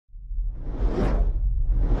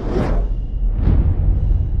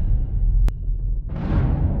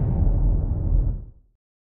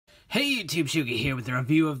YouTube Shugi here with a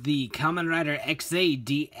review of the Kamen Rider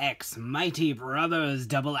XA Mighty Brothers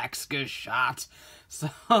XX Gashat.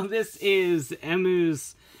 So this is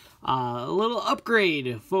Emu's little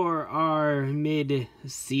upgrade for our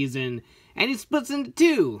mid-season, and it splits into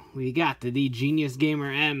two. We got the Genius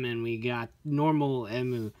Gamer M, and we got normal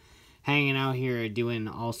Emu hanging out here doing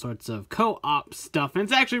all sorts of co-op stuff, and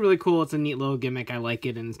it's actually really cool. It's a neat little gimmick. I like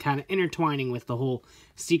it, and it's kind of intertwining with the whole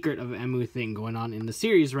Secret of Emu thing going on in the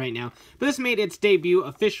series right now. But this made its debut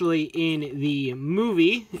officially in the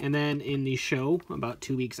movie, and then in the show about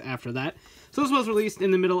 2 weeks after that. So this was released in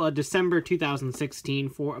the middle of December 2016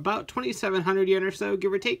 for about 2,700 yen or so,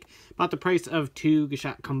 give or take. About the price of 2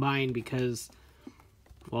 Gashat combined because,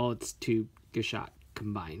 well, it's 2 Gashat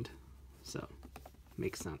combined. So,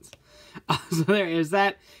 makes sense. So there is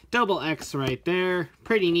that. Double X right there.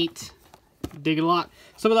 Pretty neat. Dig it a lot.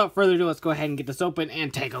 So without further ado, let's go ahead and get this open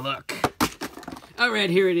and take a look. Alright,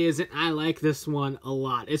 here it is, and I like this one a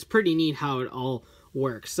lot. It's pretty neat how it all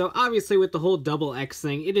works. So obviously with the whole double X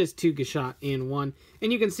thing, it is 2 Gashat in one.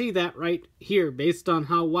 And you can see that right here based on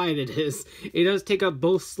how wide it is. It does take up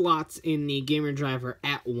both slots in the gamer driver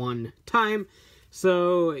at one time.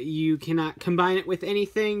 So you cannot combine it with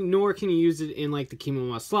anything, nor can you use it in like the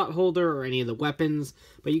Kimewaza Slot Holder or any of the weapons.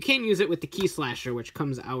 But you can use it with the Key Slasher, which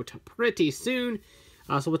comes out pretty soon.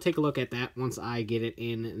 So we'll take a look at that once I get it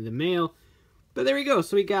in the mail. But there we go.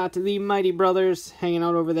 So we got the Mighty Brothers hanging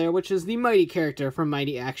out over there, which is the Mighty character from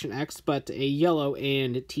Mighty Action X, but a yellow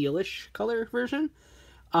and tealish color version.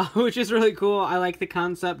 Which is really cool. I like the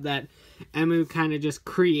concept that Emu kind of just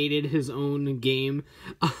created his own game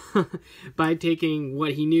by taking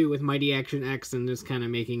what he knew with Mighty Action X and just kind of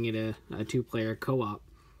making it a two-player co-op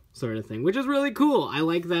sort of thing, which is really cool. I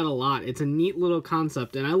like that a lot. It's a neat little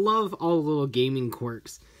concept, and I love all the little gaming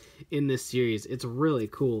quirks in this series. It's really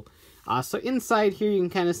cool. So inside here, you can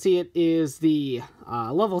kind of see it is the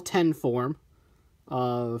level 10 form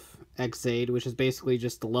of X8, which is basically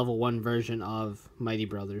just the level 1 version of Mighty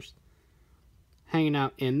Brothers. Hanging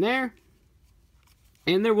out in there.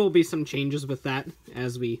 And there will be some changes with that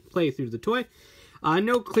as we play through the toy.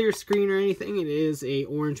 No clear screen or anything. It is a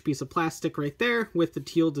orange piece of plastic right there with the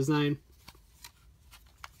teal design,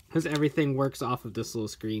 because everything works off of this little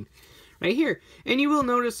screen right here. And you will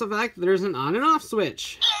notice the fact that there's an on and off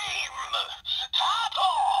switch.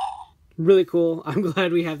 Really cool. I'm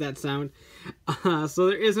glad we have that sound. So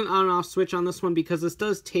there is an on and off switch on this one because this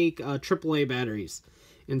does take AAA batteries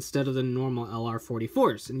instead of the normal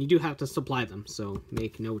LR44s, and you do have to supply them, so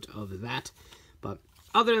make note of that. But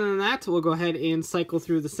other than that, we'll go ahead and cycle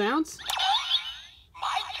through the sounds.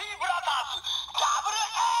 Mighty Brothers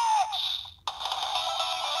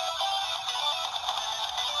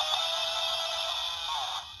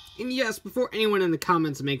XX! And yes, before anyone in the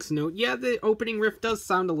comments makes note, yeah, the opening riff does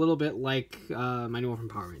sound a little bit like Manual from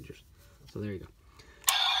Power Rangers. So there you go.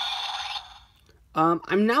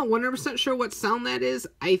 I'm not 100% sure what sound that is.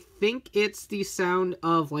 I think it's the sound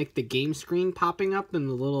of, like, the game screen popping up and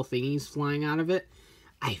the little thingies flying out of it.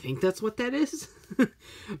 I think that's what that is.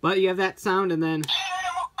 But you have that sound, and then...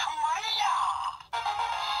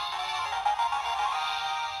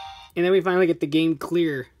 And then we finally get the game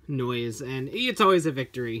clear noise, and it's always a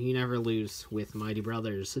victory. You never lose with Mighty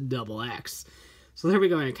Brothers XX. So there we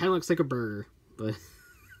go, and it kind of looks like a burger, but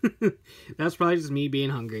that's probably just me being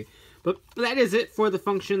hungry. But that is it for the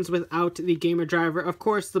functions without the gamer driver. Of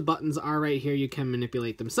course, the buttons are right here. You can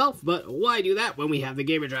manipulate themselves, but why do that when we have the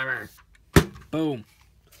gamer driver? Boom.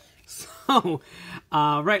 So,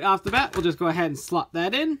 right off the bat, we'll just go ahead and slot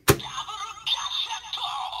that in.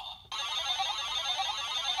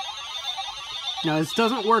 Now, this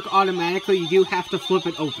doesn't work automatically. You do have to flip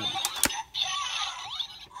it open.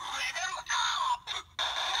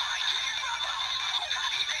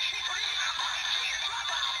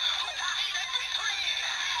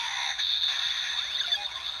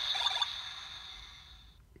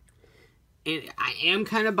 And I am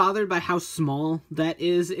kind of bothered by how small that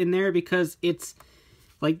is in there, because it's,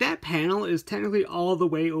 like, that panel is technically all the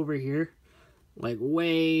way over here. Like,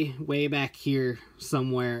 way, way back here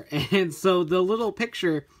somewhere. And so the little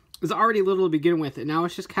picture is already little to begin with, and now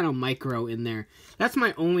it's just kind of micro in there. That's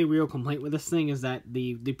my only real complaint with this thing, is that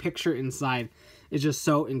the picture inside is just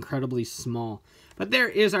so incredibly small. But there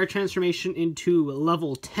is our transformation into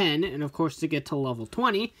level 10, and of course to get to level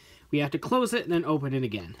 20, we have to close it and then open it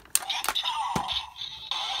again.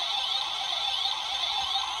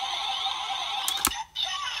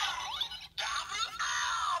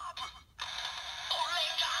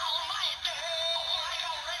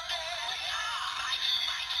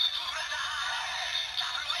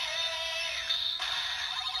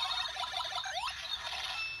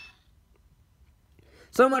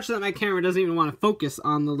 So much that my camera doesn't even want to focus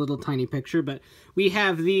on the little tiny picture, but we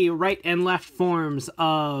have the right and left forms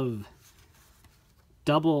of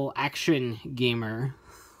Double Action Gamer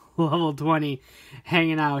level 20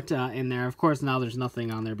 hanging out in there. Of course, now there's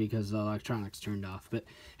nothing on there because the electronics turned off, but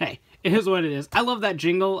hey, it is what it is. I love that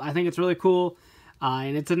jingle. I think it's really cool,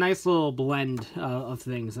 and it's a nice little blend of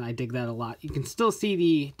things, and I dig that a lot. You can still see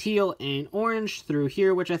the teal and orange through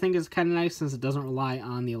here, which I think is kind of nice since it doesn't rely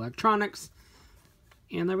on the electronics.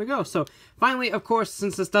 And there we go. So finally, of course,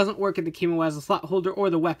 since this doesn't work at the Kimewaza Slot Holder or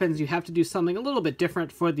the weapons, you have to do something a little bit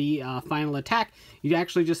different for the final attack. You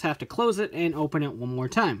actually just have to close it and open it one more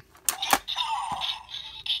time.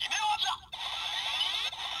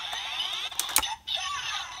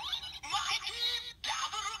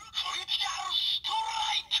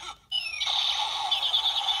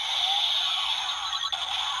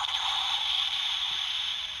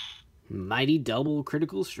 Mighty double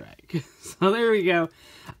critical strike. So there we go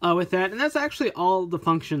with that. And that's actually all the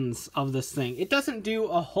functions of this thing. It doesn't do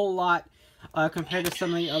a whole lot compared to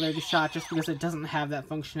some of the other Gashat, just because it doesn't have that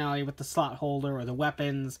functionality with the slot holder or the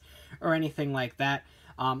weapons or anything like that.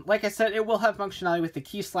 Like I said, it will have functionality with the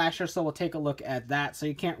key slasher, so we'll take a look at that. So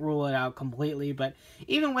you can't rule it out completely. But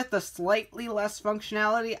even with the slightly less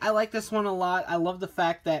functionality, I like this one a lot. I love the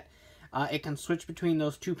fact that it can switch between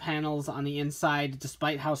those two panels on the inside,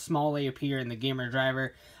 despite how small they appear in the gamer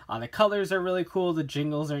driver. The colors are really cool, the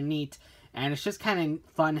jingles are neat, and it's just kind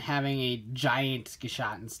of fun having a giant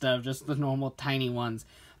Gashat instead of just the normal tiny ones.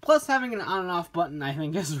 Plus, having an on and off button I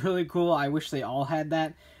think is really cool. I wish they all had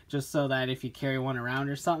that, just so that if you carry one around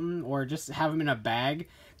or something, or just have them in a bag,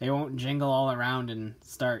 they won't jingle all around and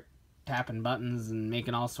start tapping buttons and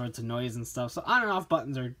making all sorts of noise and stuff. So on and off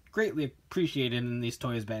buttons are greatly appreciated in these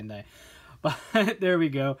toys, Bandai. But there we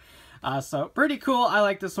go. So pretty cool. I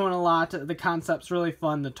like this one a lot. The concept's really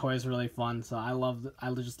fun. The toy's really fun. So I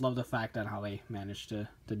just love the fact that how they managed to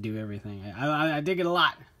do everything. I dig it a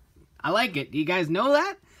lot. I like it. You guys know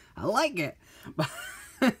that? I like it. But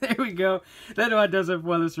there we go. That about does it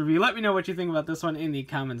for this review. Let me know what you think about this one in the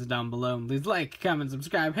comments down below. Please like, comment,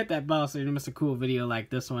 subscribe, hit that bell so you don't miss a cool video like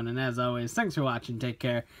this one. And as always, thanks for watching. Take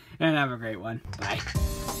care and have a great one. Bye.